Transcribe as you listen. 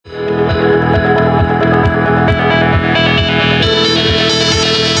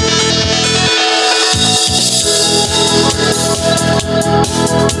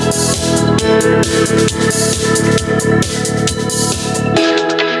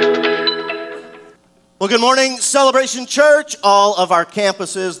Well, good morning, Celebration Church, all of our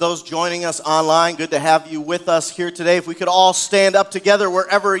campuses, those joining us online. Good to have you with us here today. If we could all stand up together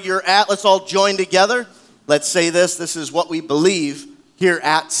wherever you're at, let's all join together. Let's say this. This is what we believe here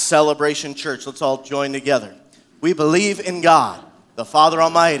at Celebration Church. Let's all join together. We believe in God, the Father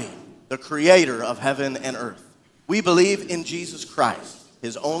Almighty, the creator of heaven and earth. We believe in Jesus Christ,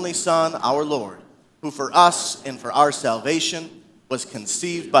 his only Son, our Lord, who for us and for our salvation was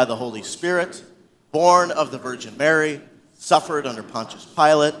conceived by the Holy Spirit, born of the Virgin Mary, suffered under Pontius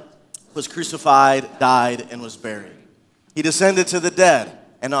Pilate, was crucified, died, and was buried. He descended to the dead,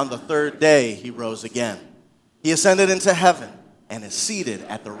 and on the third day he rose again. He ascended into heaven and is seated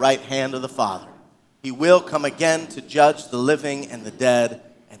at the right hand of the Father. He will come again to judge the living and the dead,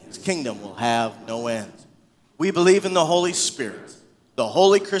 and his kingdom will have no end. We believe in the Holy Spirit, the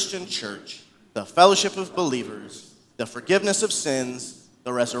holy Christian church, the fellowship of believers, the forgiveness of sins,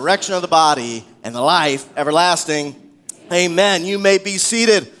 the resurrection of the body, and the life everlasting. Amen. You may be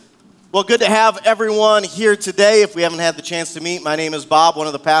seated. Well, good to have everyone here today. If we haven't had the chance to meet, my name is Bob, one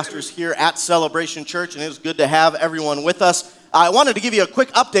of the pastors here at Celebration Church, and it is good to have everyone with us. I wanted to give you a quick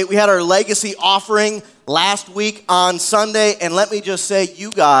update. We had our legacy offering last week on Sunday, and let me just say, you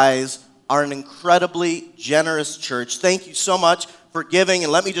guys are an incredibly generous church. Thank you so much for giving,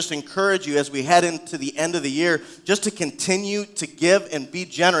 and let me just encourage you as we head into the end of the year, just to continue to give and be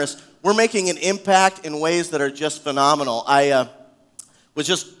generous. We're making an impact in ways that are just phenomenal. I was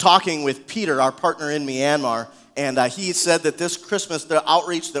just talking with Peter, our partner in Myanmar, and he said that this Christmas, the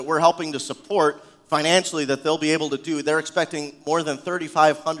outreach that we're helping to support financially that they'll be able to do, they're expecting more than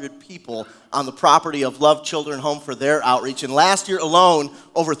 3,500 people on the property of Love Children Home for their outreach. And last year alone,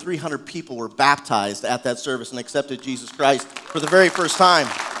 over 300 people were baptized at that service and accepted Jesus Christ for the very first time.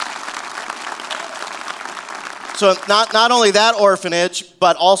 So not only that orphanage,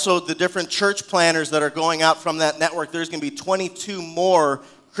 but also the different church planners that are going out from that network. There's going to be 22 more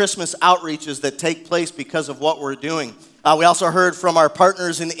Christmas outreaches that take place because of what we're doing. We also heard from our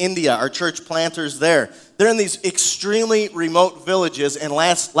partners in India, our church planters there. They're in these extremely remote villages, and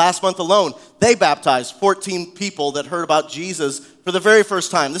last month alone, they baptized 14 people that heard about Jesus for the very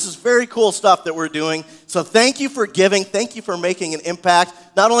first time. This is very cool stuff that we're doing. So thank you for giving. Thank you for making an impact,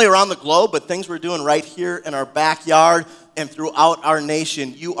 not only around the globe, but things we're doing right here in our backyard and throughout our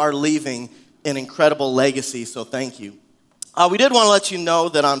nation. You are leaving an incredible legacy, so thank you. We did want to let you know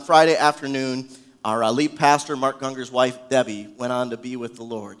that on Friday afternoon, our lead pastor, Mark Gunger's wife, Debbie, went on to be with the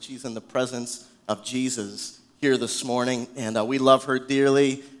Lord. She's in the presence of Jesus here this morning, and we love her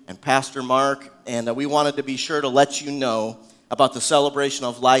dearly, and Pastor Mark, and we wanted to be sure to let you know about the Celebration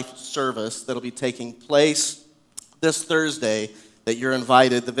of Life service that'll be taking place this Thursday, that you're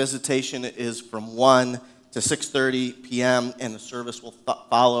invited. The visitation is from 1 to 6:30 p.m., and the service will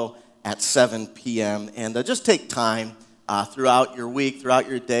follow at 7 p.m. And just take time throughout your week, throughout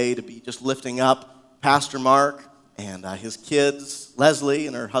your day, to be just lifting up Pastor Mark and his kids, Leslie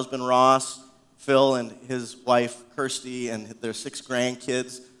and her husband Ross, Phil and his wife Kirsty, and their 6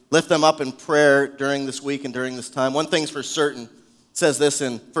 grandkids. Lift them up in prayer during this week and during this time. One thing's for certain, it says this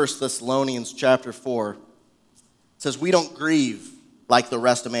in 1 Thessalonians chapter 4. It says, "We don't grieve like the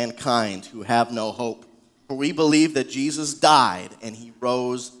rest of mankind who have no hope, for we believe that Jesus died and he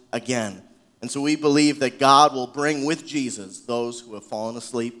rose again. And so we believe that God will bring with Jesus those who have fallen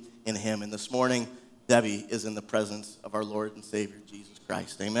asleep in him." And this morning, Debbie is in the presence of our Lord and Savior, Jesus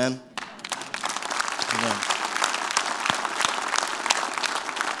Christ. Amen? Amen.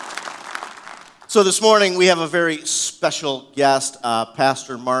 So this morning, we have a very special guest.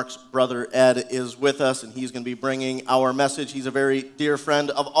 Pastor Mark's brother, Ed, is with us, and he's going to be bringing our message. He's a very dear friend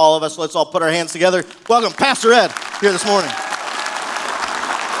of all of us. Let's all put our hands together. Welcome, Pastor Ed, here this morning.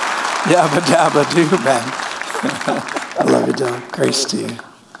 Yabba dabba do, man. I love you, Doug. Grace to you.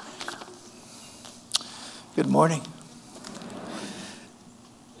 Good morning.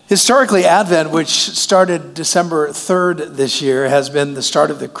 Historically, Advent, which started December 3rd this year, has been the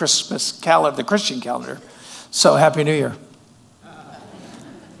start of the Christmas calendar, the Christian calendar. So, Happy New Year.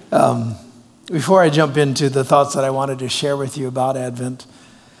 Before I jump into the thoughts that I wanted to share with you about Advent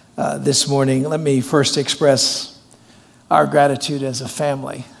this morning, let me first express our gratitude as a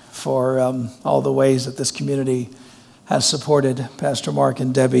family for all the ways that this community has supported Pastor Mark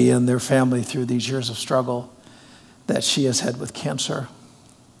and Debbie and their family through these years of struggle that she has had with cancer.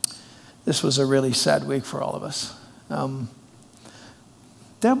 This was a really sad week for all of us.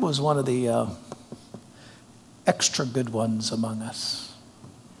 Deb was one of the extra good ones among us.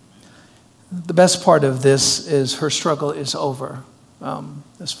 The best part of this is her struggle is over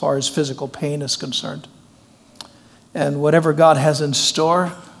as far as physical pain is concerned. And whatever God has in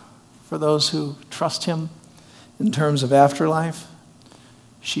store for those who trust him in terms of afterlife,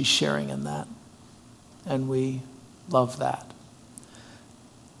 she's sharing in that. And we love that.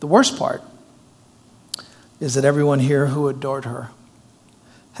 The worst part is that everyone here who adored her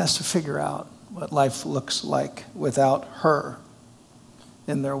has to figure out what life looks like without her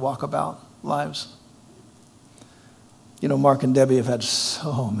in their walkabout lives. You know, Mark and Debbie have had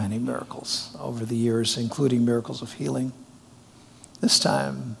so many miracles over the years, including miracles of healing. This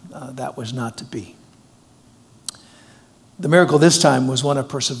time, that was not to be. The miracle this time was one of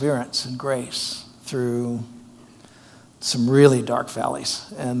perseverance and grace through some really dark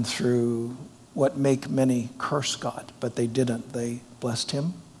valleys and through what make many curse God, but they didn't. They blessed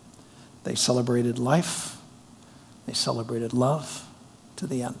him. They celebrated life. They celebrated love to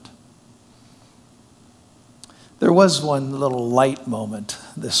the end. There was one little light moment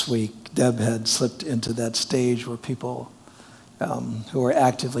this week. Deb had slipped into that stage where people who are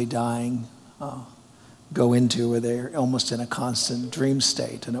actively dying go into, where they're almost in a constant dream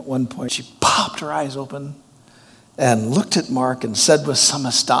state. And at one point, she popped her eyes open and looked at Mark and said with some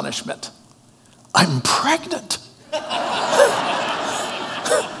astonishment, "I'm pregnant."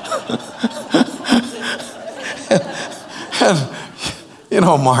 and, you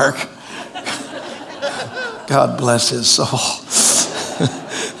know, Mark, God bless his soul.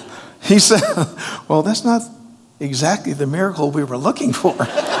 He said, "Well, that's not exactly the miracle we were looking for."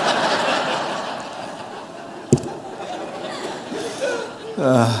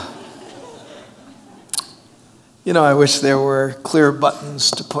 You know, I wish there were clear buttons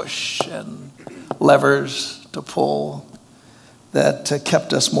to push and levers to pull that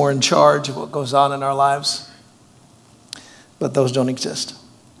kept us more in charge of what goes on in our lives. But those don't exist.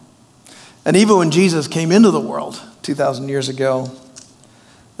 And even when Jesus came into the world 2,000 years ago,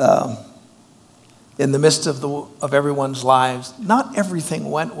 in the midst of everyone's lives, not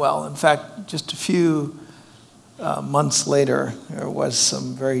everything went well. In fact, just a few months later, there was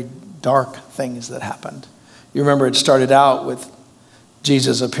some very dark things that happened. You remember it started out with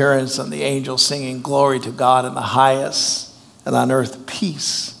Jesus' appearance and the angels singing glory to God in the highest, and on earth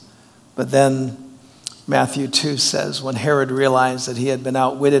peace. But then Matthew 2 says, when Herod realized that he had been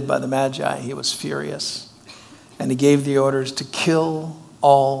outwitted by the Magi, he was furious. And he gave the orders to kill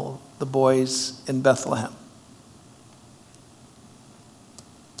all the boys in Bethlehem,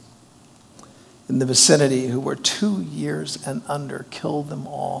 in the vicinity, who were 2 years and under. Kill them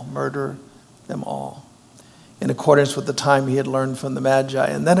all, murder them all, in accordance with the time he had learned from the Magi.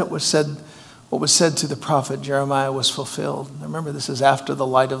 And then it was said, what was said to the prophet Jeremiah was fulfilled. Remember, this is after the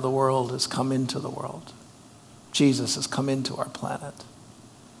light of the world has come into the world. Jesus has come into our planet.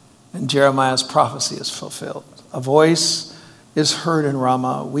 And Jeremiah's prophecy is fulfilled. A voice is heard in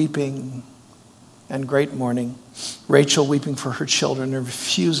Ramah, weeping and great mourning. Rachel weeping for her children and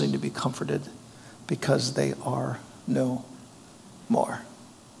refusing to be comforted because they are no more.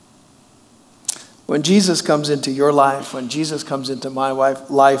 When Jesus comes into your life, when Jesus comes into my life,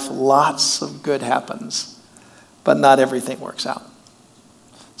 lots of good happens, but not everything works out.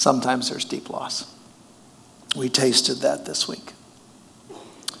 Sometimes there's deep loss. We tasted that this week.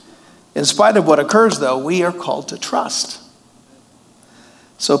 In spite of what occurs, though, we are called to trust.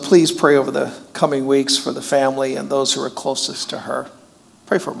 So please pray over the coming weeks for the family and those who are closest to her.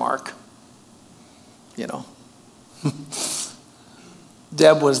 Pray for Mark. You know.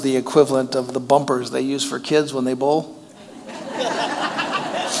 Deb was the equivalent of the bumpers they use for kids when they bowl.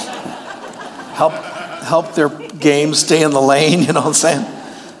 Help their game stay in the lane, you know what I'm saying?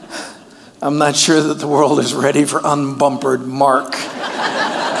 I'm not sure that the world is ready for unbumpered Mark.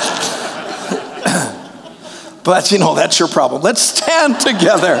 But, you know, that's your problem. Let's stand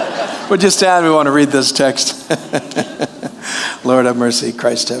together. Would you stand? We want to read this text. Lord have mercy.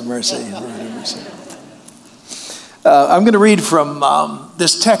 Christ have mercy. Lord have mercy. I'm going to read from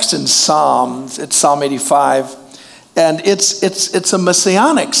this text in Psalms. It's Psalm 85. And it's a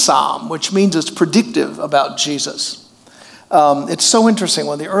messianic psalm, which means it's predictive about Jesus. It's so interesting.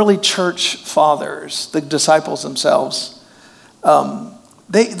 When the early church fathers, the disciples themselves,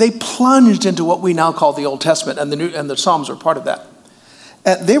 they plunged into what we now call the Old Testament, and the Psalms were part of that.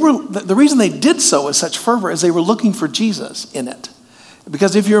 And the reason they did so with such fervor is they were looking for Jesus in it.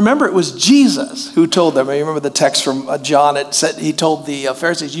 Because if you remember, it was Jesus who told them. You remember the text from John. It said he told the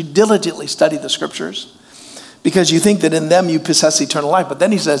Pharisees, "You diligently study the scriptures because you think that in them you possess eternal life." But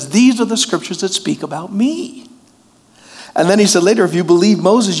then he says, "These are the scriptures that speak about me." And then he said later, "If you believe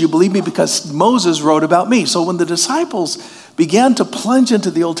Moses, you believe me because Moses wrote about me." So when the disciples began to plunge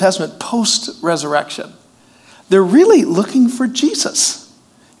into the Old Testament post-resurrection, they're really looking for Jesus.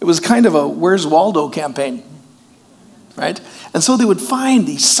 It was kind of a Where's Waldo campaign, right? And so they would find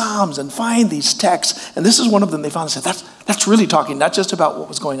these psalms and find these texts, and this is one of them they found and said, that's really talking not just about what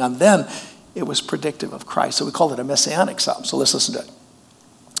was going on then, it was predictive of Christ. So we called it a messianic psalm. So let's listen to it.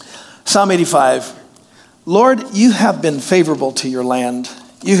 Psalm 85, Lord, you have been favorable to your land.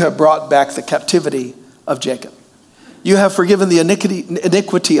 You have brought back the captivity of Jacob. You have forgiven the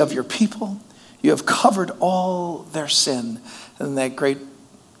iniquity of your people. You have covered all their sin. And that great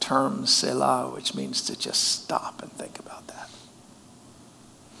term, Selah, which means to just stop and think about that.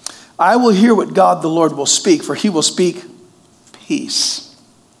 I will hear what God the Lord will speak, for he will speak peace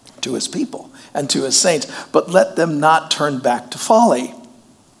to his people and to his saints, but let them not turn back to folly.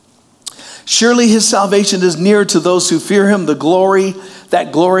 Surely his salvation is near to those who fear him.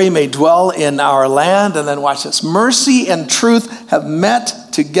 That glory may dwell in our land. And then watch this. Mercy and truth have met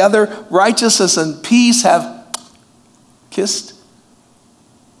together. Righteousness and peace have kissed.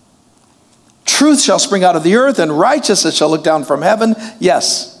 Truth shall spring out of the earth, and righteousness shall look down from heaven.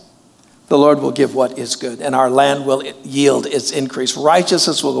 Yes, the Lord will give what is good, and our land will yield its increase.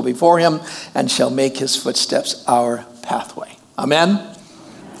 Righteousness will go before him, and shall make his footsteps our pathway. Amen?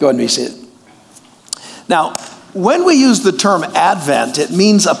 Go ahead and be seated. Now, when we use the term Advent, it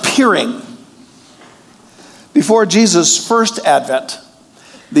means appearing. Before Jesus' first advent,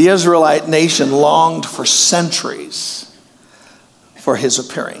 the Israelite nation longed for centuries for his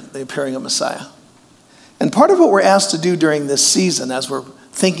appearing, the appearing of Messiah. And part of what we're asked to do during this season, as we're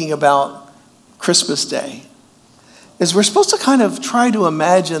thinking about Christmas Day, is we're supposed to kind of try to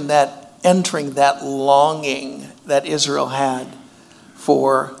imagine that entering, that longing that Israel had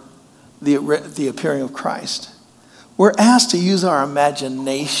for the appearing of Christ. We're asked to use our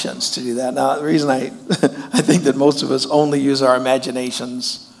imaginations to do that. Now, the reason I think that most of us only use our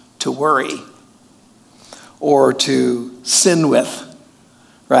imaginations to worry or to sin with,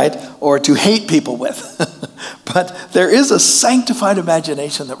 right? Or to hate people with. But there is a sanctified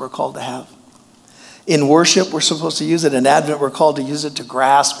imagination that we're called to have. In worship, we're supposed to use it. In Advent, we're called to use it to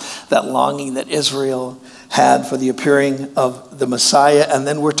grasp that longing that Israel had for the appearing of the Messiah. And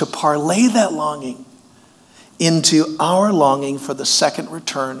then we're to parlay that longing into our longing for the second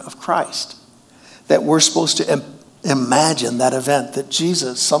return of Christ. That we're supposed to imagine that event, that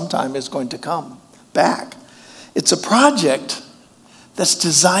Jesus sometime is going to come back. It's a project that's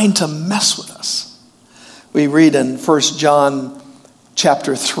designed to mess with us. We read in 1 John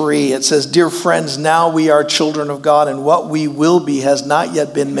chapter 3, it says, Dear friends, now we are children of God, and what we will be has not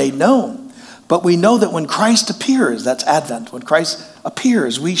yet been made known. But we know that when Christ appears, that's Advent, when Christ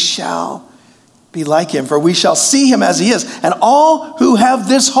appears, we shall be like him, for we shall see him as he is. And all who have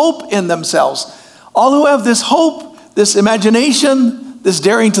this hope in themselves, all who have this hope, this imagination, this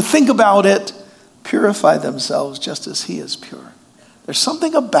daring to think about it, purify themselves just as he is pure. There's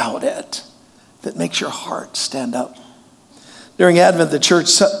something about it that makes your heart stand up. During Advent, the church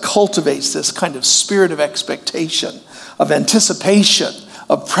cultivates this kind of spirit of expectation, of anticipation,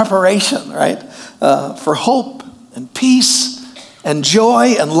 of preparation, right? For hope and peace and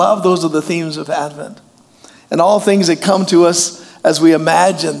joy and love. Those are the themes of Advent. And all things that come to us as we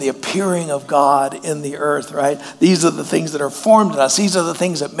imagine the appearing of God in the earth, right? These are the things that are formed in us. These are the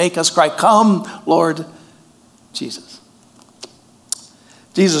things that make us cry, Come, Lord Jesus.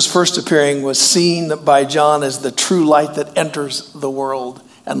 Jesus' first appearing was seen by John as the true light that enters the world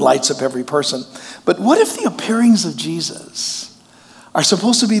and lights up every person. But what if the appearings of Jesus are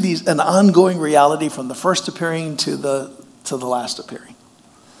supposed to be an ongoing reality from the first appearing to the last appearing?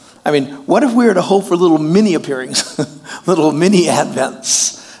 I mean, what if we were to hope for little mini appearings, little mini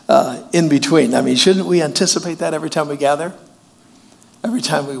Advents in between? I mean, shouldn't we anticipate that every time we gather? Every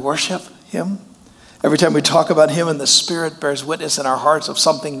time we worship him? Every time we talk about him, and the Spirit bears witness in our hearts of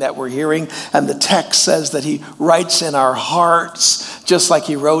something that we're hearing. And the text says that he writes in our hearts, just like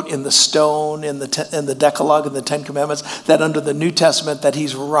he wrote in the stone, in the Decalogue, in the Ten Commandments, that under the New Testament, that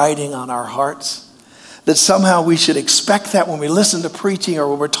he's writing on our hearts. That somehow we should expect that when we listen to preaching or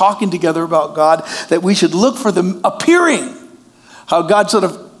when we're talking together about God, that we should look for the appearing, how God sort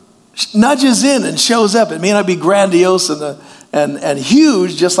of nudges in and shows up. It may not be grandiose and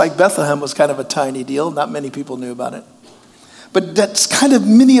huge, just like Bethlehem was kind of a tiny deal. Not many people knew about it. But that's kind of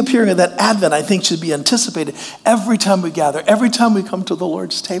mini appearing of that Advent, I think, should be anticipated every time we gather, every time we come to the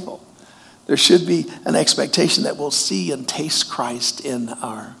Lord's table. There should be an expectation that we'll see and taste Christ in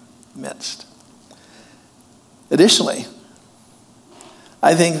our midst. Additionally,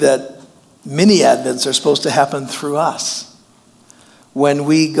 I think that mini Advents are supposed to happen through us when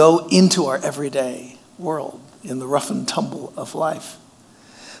we go into our everyday world in the rough and tumble of life.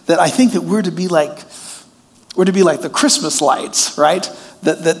 That I think that we're to be like the Christmas lights, right?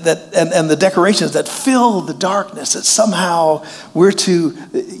 and the decorations that fill the darkness, that somehow we're to,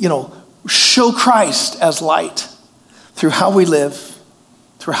 show Christ as light through how we live,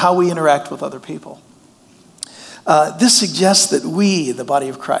 through how we interact with other people. This suggests that we, the body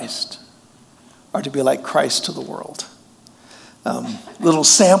of Christ, are to be like Christ to the world. Little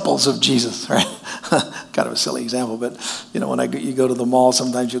samples of Jesus, right? Kind of a silly example, but when you go to the mall,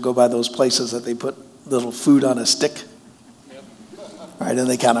 sometimes you'll go by those places that they put little food on a stick, right? And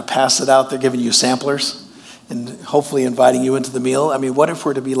they kind of pass it out. They're giving you samplers and hopefully inviting you into the meal. I mean, what if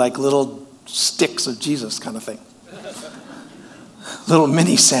we're to be like little sticks of Jesus kind of thing? Little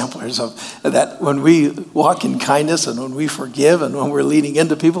mini samplers of that when we walk in kindness and when we forgive and when we're leading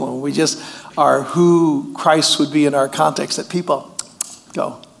into people and when we just are who Christ would be in our context, that people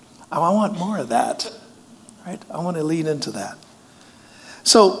go, I want more of that, right? I want to lean into that.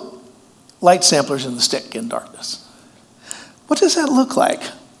 So, light samplers in the stick in darkness. What does that look like?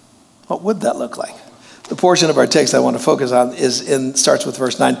 What would that look like? The portion of our text I want to focus on starts with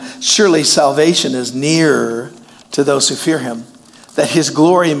verse 9. Surely salvation is near to those who fear him, that his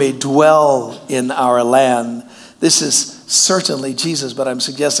glory may dwell in our land. This is certainly Jesus, but I'm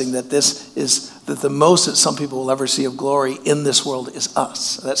suggesting that that the most that some people will ever see of glory in this world is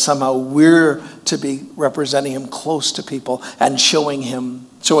us. That somehow we're to be representing him close to people and showing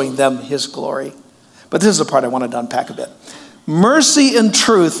them his glory. But this is the part I wanted to unpack a bit. Mercy and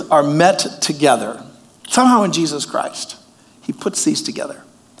truth are met together. Somehow in Jesus Christ, he puts these together.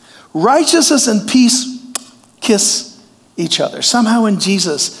 Righteousness and peace kiss each other. Somehow in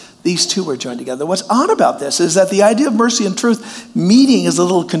Jesus, these two are joined together. What's odd about this is that the idea of mercy and truth meeting is a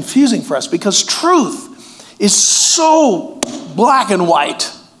little confusing for us because truth is so black and white.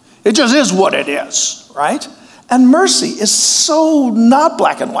 It just is what it is, right? And mercy is so not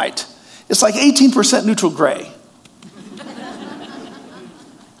black and white. It's like 18% neutral gray.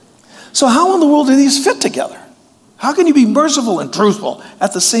 So how in the world do these fit together? How can you be merciful and truthful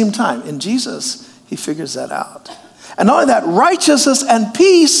at the same time? In Jesus, he figures that out. And not only that, righteousness and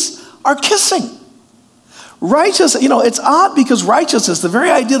peace are kissing. Righteousness, it's odd because righteousness, the very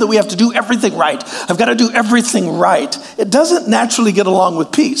idea that we have to do everything right, I've got to do everything right, it doesn't naturally get along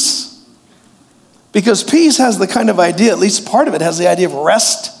with peace. Because peace has the kind of idea, at least part of it has the idea of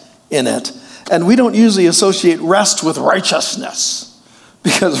rest in it. And we don't usually associate rest with righteousness.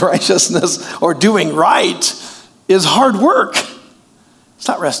 Because righteousness or doing right is hard work. It's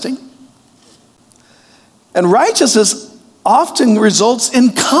not resting. And righteousness often results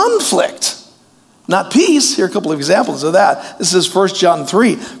in conflict, not peace. Here are a couple of examples of that. This is 1 John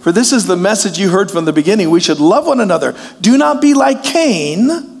 3. For this is the message you heard from the beginning. We should love one another. Do not be like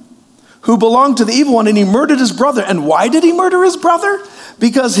Cain, who belonged to the evil one, and he murdered his brother. And why did he murder his brother?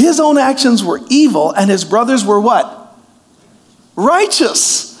 Because his own actions were evil, and his brothers were what?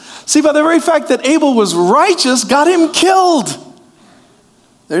 Righteous. See, by the very fact that Abel was righteous, got him killed.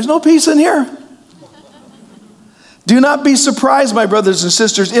 There's no peace in here. Do not be surprised, my brothers and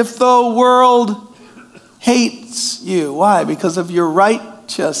sisters, if the world hates you. Why? Because of your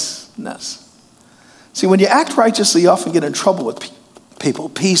righteousness. See, when you act righteously, you often get in trouble with people.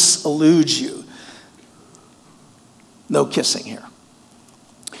 Peace eludes you. No kissing here.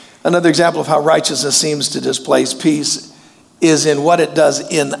 Another example of how righteousness seems to displace peace is in what it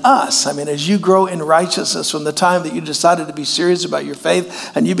does in us. I mean, as you grow in righteousness from the time that you decided to be serious about your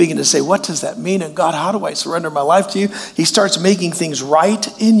faith and you begin to say, what does that mean? And God, how do I surrender my life to you? He starts making things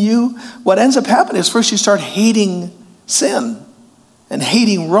right in you. What ends up happening is first you start hating sin and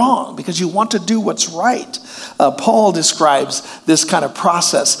hating wrong because you want to do what's right. Paul describes this kind of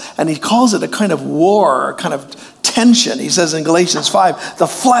process and he calls it a kind of war, kind of tension. He says in Galatians 5, the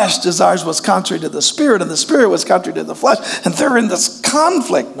flesh desires what's contrary to the spirit, and the spirit was contrary to the flesh, and they're in this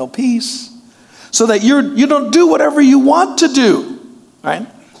conflict, no peace. So that you don't do whatever you want to do, right?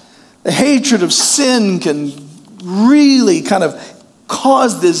 The hatred of sin can really kind of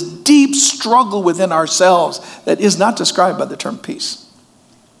cause this deep struggle within ourselves that is not described by the term peace.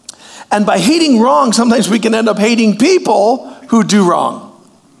 And by hating wrong, sometimes we can end up hating people who do wrong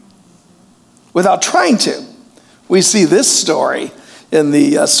without trying to. We see this story in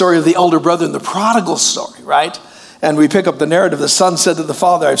the story of the elder brother in the prodigal story, right? And we pick up the narrative. The son said to the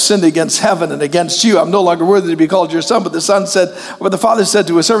father, I've sinned against heaven and against you. I'm no longer worthy to be called your son. But the father said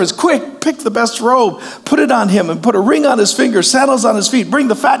to his servants, quick, pick the best robe, put it on him and put a ring on his finger, sandals on his feet, bring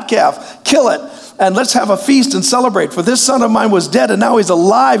the fat calf, kill it, and let's have a feast and celebrate. For this son of mine was dead and now he's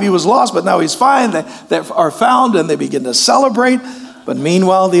alive. He was lost, but now he's fine. They are found and they begin to celebrate. But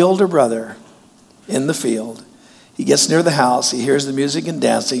meanwhile, the older brother in the field, he gets near the house, he hears the music and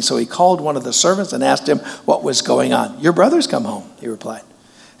dancing, so he called one of the servants and asked him what was going on. Your brother's come home, he replied.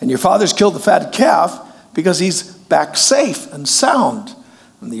 And your father's killed the fatted calf because he's back safe and sound.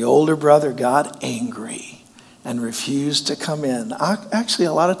 And the older brother got angry and refused to come in. Actually,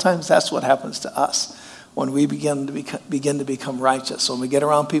 a lot of times that's what happens to us when we begin to become righteous. When we get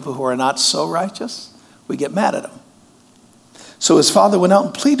around people who are not so righteous, we get mad at them. So his father went out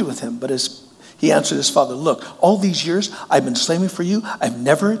and pleaded with him, but he answered his father, look, all these years I've been slaving for you. I've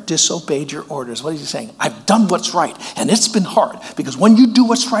never disobeyed your orders. What is he saying? I've done what's right, and it's been hard, because when you do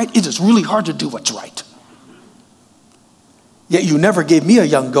what's right, it is really hard to do what's right. Yet you never gave me a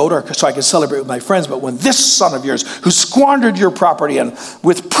young goat so I could celebrate with my friends, but when this son of yours, who squandered your property and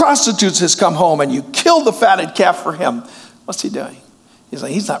with prostitutes has come home, and you killed the fatted calf for him, what's he doing? He's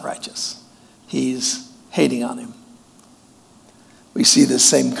like, he's not righteous. He's hating on him. We see this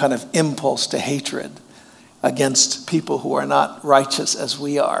same kind of impulse to hatred against people who are not righteous as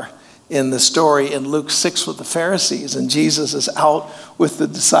we are in the story in Luke 6 with the Pharisees. And Jesus is out with the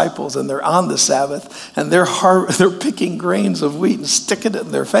disciples, and they're on the Sabbath, and they're picking grains of wheat and sticking it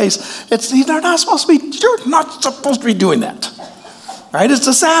in their face. You're not supposed to be doing that. Right? It's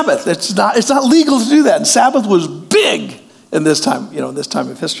the Sabbath. It's not legal to do that. And Sabbath was big in this time, this time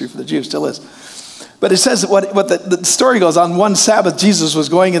of history for the Jews, still is. But it says what the story goes, on one Sabbath, Jesus was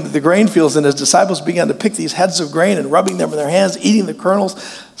going into the grain fields, and his disciples began to pick these heads of grain and rubbing them in their hands, eating the kernels.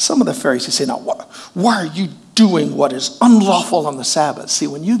 Some of the Pharisees say, now, why are you doing what is unlawful on the Sabbath? See,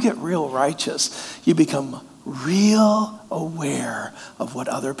 when you get real righteous, you become real aware of what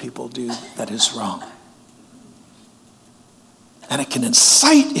other people do that is wrong. And it can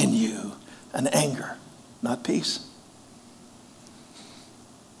incite in you an anger, not peace.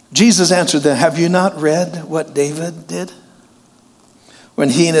 Jesus answered them, have you not read what David did? When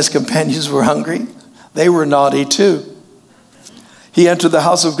he and his companions were hungry, they were naughty too. He entered the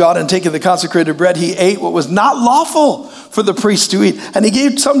house of God, and taking the consecrated bread, he ate what was not lawful for the priest to eat. And he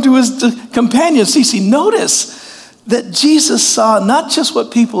gave some to his companions. See, notice that Jesus saw not just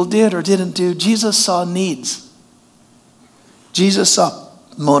what people did or didn't do. Jesus saw needs. Jesus saw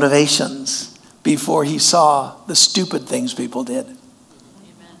motivations before he saw the stupid things people did.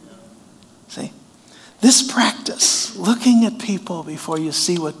 See, this practice, looking at people before you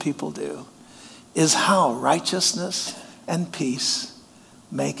see what people do, is how righteousness and peace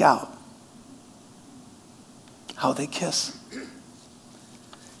make out. How they kiss.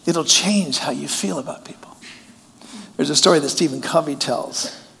 It'll change how you feel about people. There's a story that Stephen Covey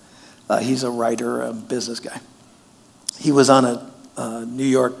tells. He's a writer, a business guy. He was on a New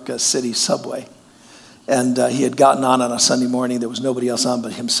York City subway. And he had gotten on a Sunday morning. There was nobody else on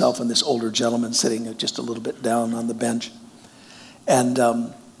but himself and this older gentleman sitting just a little bit down on the bench. And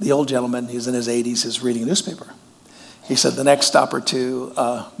the old gentleman, he's in his 80s, is reading a newspaper. He said the next stop or two,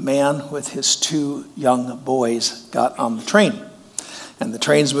 a man with his two young boys got on the train. And the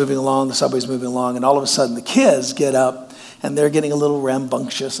train's moving along, the subway's moving along, and all of a sudden the kids get up, and they're getting a little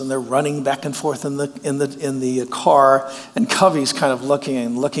rambunctious, and they're running back and forth in the car. And Covey's kind of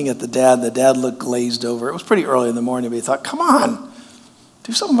looking at the dad. The dad looked glazed over. It was pretty early in the morning, but he thought, come on,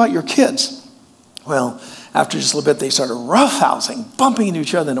 do something about your kids. Well, after just a little bit, they started roughhousing, bumping into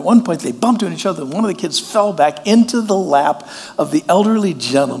each other. And at one point, they bumped into each other, and one of the kids fell back into the lap of the elderly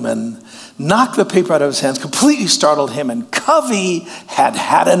gentleman, knocked the paper out of his hands, completely startled him, and Covey had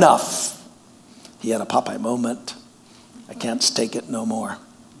had enough. He had a Popeye moment. I can't take it no more.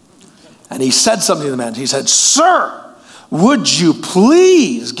 And he said something to the man. He said, sir, would you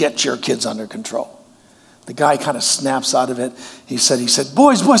please get your kids under control? The guy kind of snaps out of it. He said,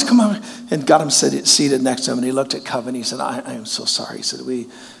 boys, come on. And got him seated next to him. And he looked at Covey and he said, I am so sorry. He said,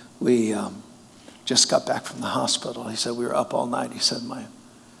 we just got back from the hospital. He said, we were up all night. He said,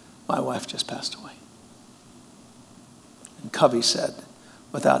 my wife just passed away. And Covey said,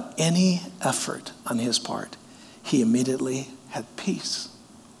 without any effort on his part, he immediately had peace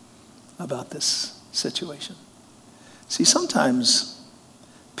about this situation. See, sometimes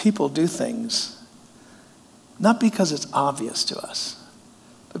people do things not because it's obvious to us,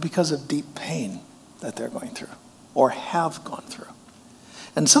 but because of deep pain that they're going through or have gone through.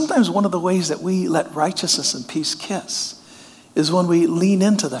 And sometimes one of the ways that we let righteousness and peace kiss is when we lean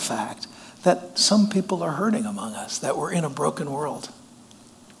into the fact that some people are hurting among us, that we're in a broken world.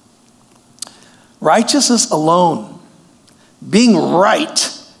 Righteousness alone, being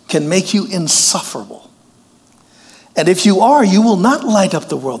right, can make you insufferable. And if you are, you will not light up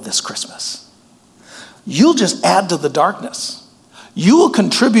the world this Christmas. You'll just add to the darkness. You will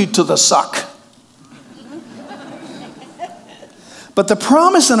contribute to the suck. But the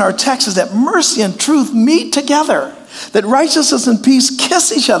promise in our text is that mercy and truth meet together, that righteousness and peace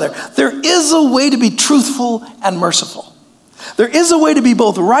kiss each other. There is a way to be truthful and merciful. There is a way to be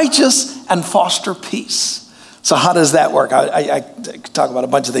both righteous and foster peace. So how does that work? I could talk about a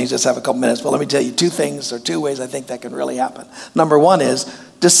bunch of things, just have a couple minutes, but let me tell you 2 things or 2 ways I think that can really happen. Number 1 is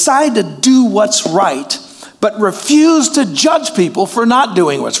decide to do what's right, but refuse to judge people for not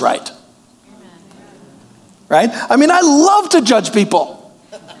doing what's right. Right? I mean, I love to judge people.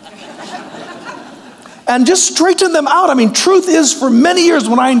 And just straighten them out. I mean, truth is, for many years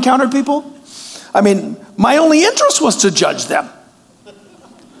when I encountered people, I mean, my only interest was to judge them.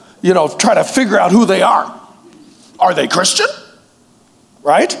 Try to figure out who they are. Are they Christian?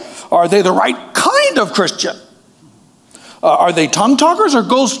 Right? Are they the right kind of Christian? Are they tongue talkers or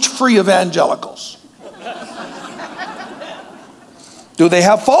ghost-free evangelicals? Do they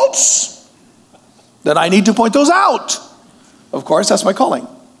have faults? Then I need to point those out. Of course, that's my calling.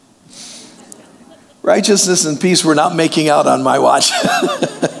 Righteousness and peace were not making out on my watch.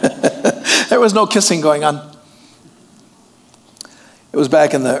 There was no kissing going on. It was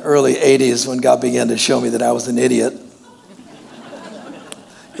back in the early 80s when God began to show me that I was an idiot.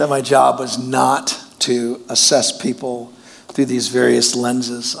 That my job was not to assess people through these various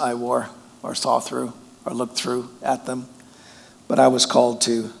lenses I wore or saw through or looked through at them. But I was called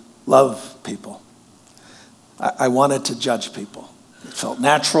to love people. I wanted to judge people. It felt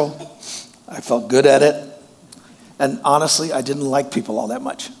natural. I felt good at it. And honestly, I didn't like people all that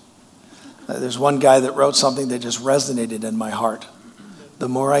much. There's one guy that wrote something that just resonated in my heart. The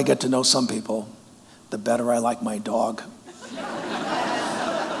more I get to know some people, the better I like my dog.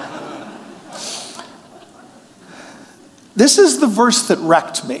 This is the verse that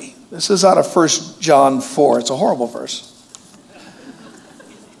wrecked me. This is out of 1 John 4. It's a horrible verse.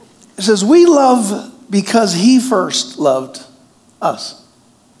 It says, we love because he first loved us.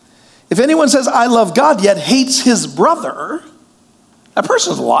 If anyone says, I love God, yet hates his brother, that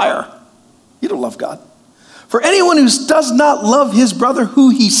person's a liar. You don't love God. For anyone who does not love his brother who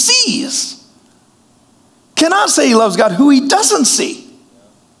he sees cannot say he loves God who he doesn't see.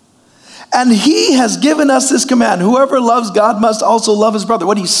 And he has given us this command. Whoever loves God must also love his brother.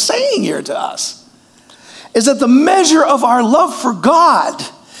 What he's saying here to us is that the measure of our love for God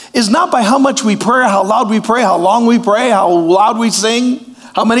is not by how much we pray, how loud we pray, how long we pray, how loud we sing,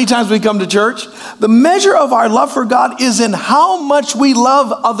 how many times we come to church. The measure of our love for God is in how much we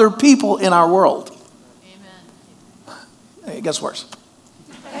love other people in our world. Amen. It gets worse.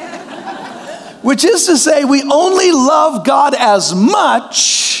 Which is to say, we only love God as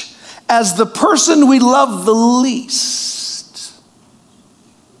much as the person we love the least.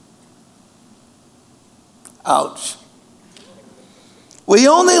 Ouch. We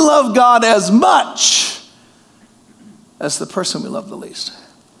only love God as much as the person we love the least.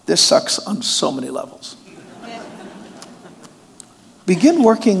 This sucks on so many levels. Begin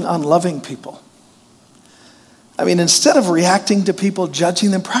working on loving people. I mean, instead of reacting to people,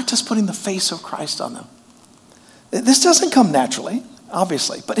 judging them, practice putting the face of Christ on them. This doesn't come naturally,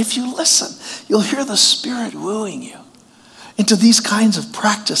 obviously, but if you listen, you'll hear the Spirit wooing you into these kinds of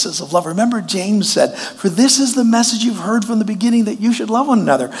practices of love. Remember, James said, for this is the message you've heard from the beginning, that you should love one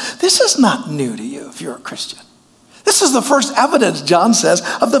another. This is not new to you if you're a Christian. This is the first evidence, John says,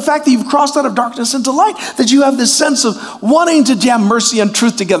 of the fact that you've crossed out of darkness into light, that you have this sense of wanting to jam mercy and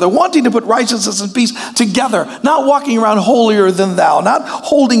truth together, wanting to put righteousness and peace together, not walking around holier than thou, not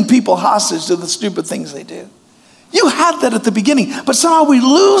holding people hostage to the stupid things they do. You had that at the beginning, but somehow we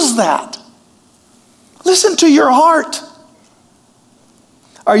lose that. Listen to your heart.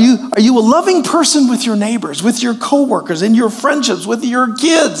 Are you a loving person with your neighbors, with your coworkers, in your friendships, with your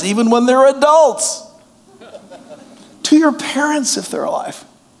kids, even when they're adults? To your parents if they're alive?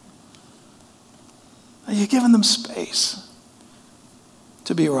 Are you giving them space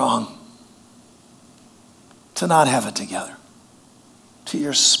to be wrong, to not have it together? To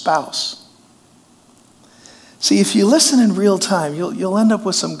your spouse? See, if you listen in real time, you'll end up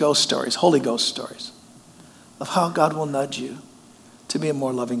with some ghost stories, Holy Ghost stories, of how God will nudge you to be a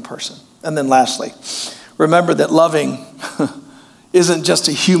more loving person. And then lastly, remember that loving isn't just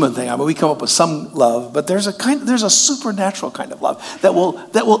a human thing. I mean, we come up with some love, but there's a supernatural kind of love that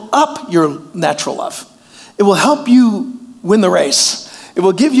will up your natural love. It will help you win the race. It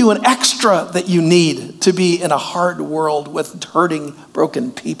will give you an extra that you need to be in a hard world with hurting,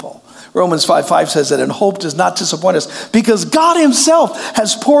 broken people. Romans 5:5 says that, and hope does not disappoint us because God himself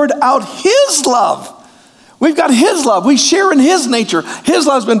has poured out his love. We've got his love. We share in his nature. His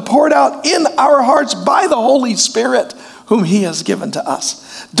love has been poured out in our hearts by the Holy Spirit, whom he has given to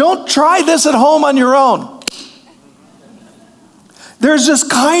us. Don't try this at home on your own. There's this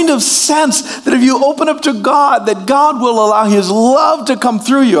kind of sense that if you open up to God, that God will allow his love to come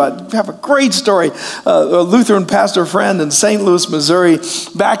through you. I have a great story. A Lutheran pastor friend in St. Louis, Missouri,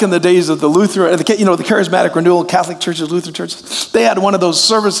 back in the days of the Lutheran, the Charismatic Renewal, Catholic churches, Lutheran churches, they had one of those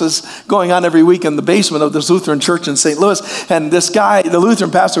services going on every week in the basement of this Lutheran church in St. Louis. And this guy, the Lutheran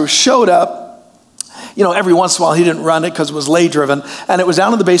pastor, showed up. Every once in a while, he didn't run it because it was lay driven, and it was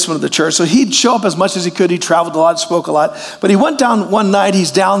down in the basement of the church. So he'd show up as much as he could. He traveled a lot, spoke a lot. But he went down one night,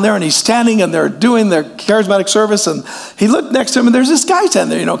 he's down there, and he's standing, and they're doing their charismatic service, and he looked next to him, and there's this guy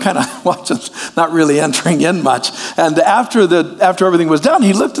standing there, kind of watching, not really entering in much. And after everything was done,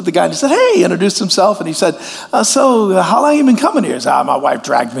 he looked at the guy, and he said, hey, he introduced himself, and he said, so how long have you been coming here? He said, my wife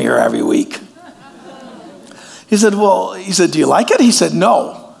dragged me here every week. He said, do you like it? He said,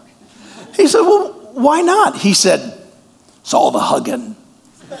 no. He said, well, why not? He said, it's all the hugging.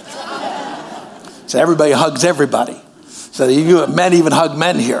 So everybody hugs everybody. So you men even hug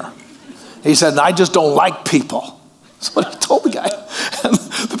men here. He said, I just don't like people. That's what he told the guy. And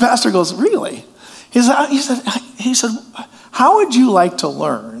the pastor goes, really? He said, how would you like to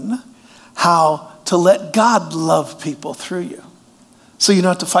learn how to let God love people through you? So you don't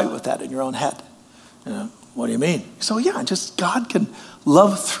have to fight with that in your own head. What do you mean? So yeah, just God can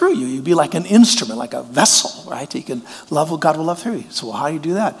love through you. You'd be like an instrument, like a vessel, right? You can love what God will love through you. So how do you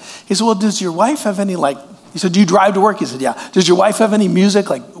do that? He said, well, does your wife have any he said, do you drive to work? He said, yeah. Does your wife have any music,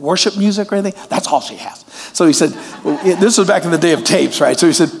 like worship music or anything? That's all she has. So he said, this was back in the day of tapes, right? So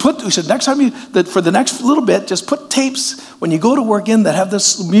he said, next time for the next little bit, just put tapes when you go to work in that have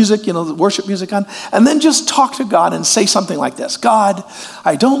this music, the worship music on, and then just talk to God and say something like this. God,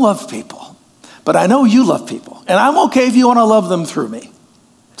 I don't love people, but I know you love people, and I'm okay if you want to love them through me.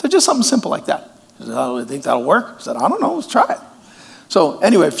 So just something simple like that. He said, oh, you think that'll work? I said, I don't know, let's try it. So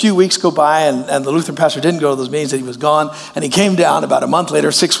anyway, a few weeks go by, and the Lutheran pastor didn't go to those meetings, and he was gone, and he came down about a month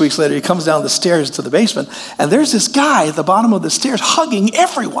later, 6 weeks later, he comes down the stairs to the basement, and there's this guy at the bottom of the stairs hugging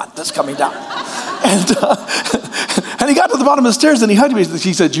everyone that's coming down. And he got to the bottom of the stairs, and he hugged me.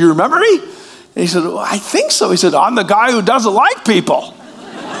 He said, do you remember me? And he said, well, I think so. He said, I'm the guy who doesn't like people.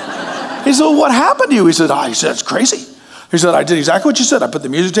 He said, well, what happened to you? He said, it's crazy. He said, I did exactly what you said. I put the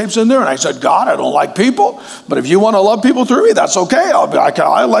music tapes in there, and I said, God, I don't like people, but if you want to love people through me, that's okay.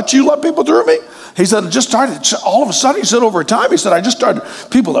 I'll let you love people through me. He said, it just started, all of a sudden, he said, over time, he said, I just started,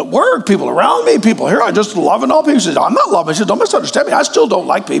 people at work, people around me, people here, I just loving all people. He said, I'm not loving. He said, don't misunderstand me. I still don't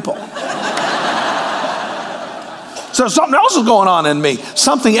like people. So something else is going on in me.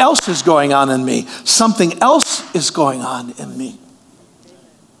 Something else is going on in me. Something else is going on in me.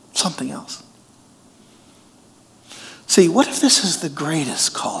 Something else. See, what if this is the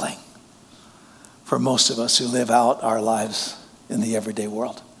greatest calling for most of us who live out our lives in the everyday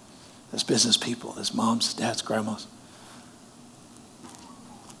world? As business people, as moms, dads, grandmas.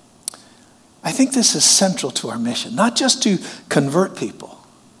 I think this is central to our mission, not just to convert people,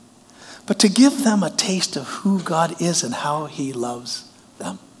 but to give them a taste of who God is and how he loves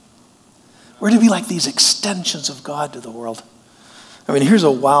them. We're to be like these extensions of God to the world. I mean, here's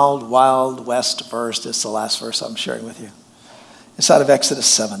a wild, wild west verse. It's the last verse I'm sharing with you. It's out of Exodus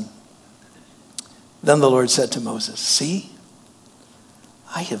 7. Then the Lord said to Moses, see,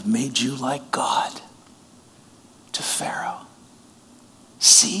 I have made you like God to Pharaoh.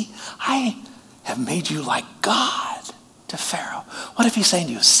 See, I have made you like God to Pharaoh. What if he's saying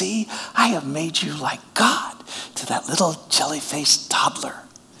to you, see, I have made you like God to that little jelly-faced toddler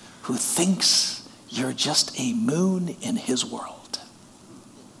who thinks you're just a moon in his world.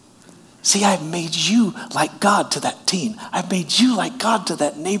 See, I've made you like God to that teen. I've made you like God to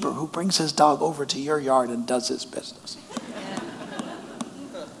that neighbor who brings his dog over to your yard and does his business.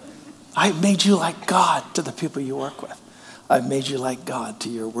 I've made you like God to the people you work with. I've made you like God to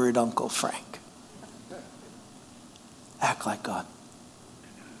your weird Uncle Frank. Act like God.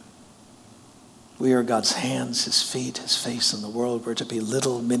 We are God's hands, his feet, his face in the world. We're to be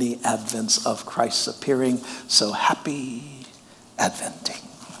little mini advents of Christ's appearing. So happy Adventing.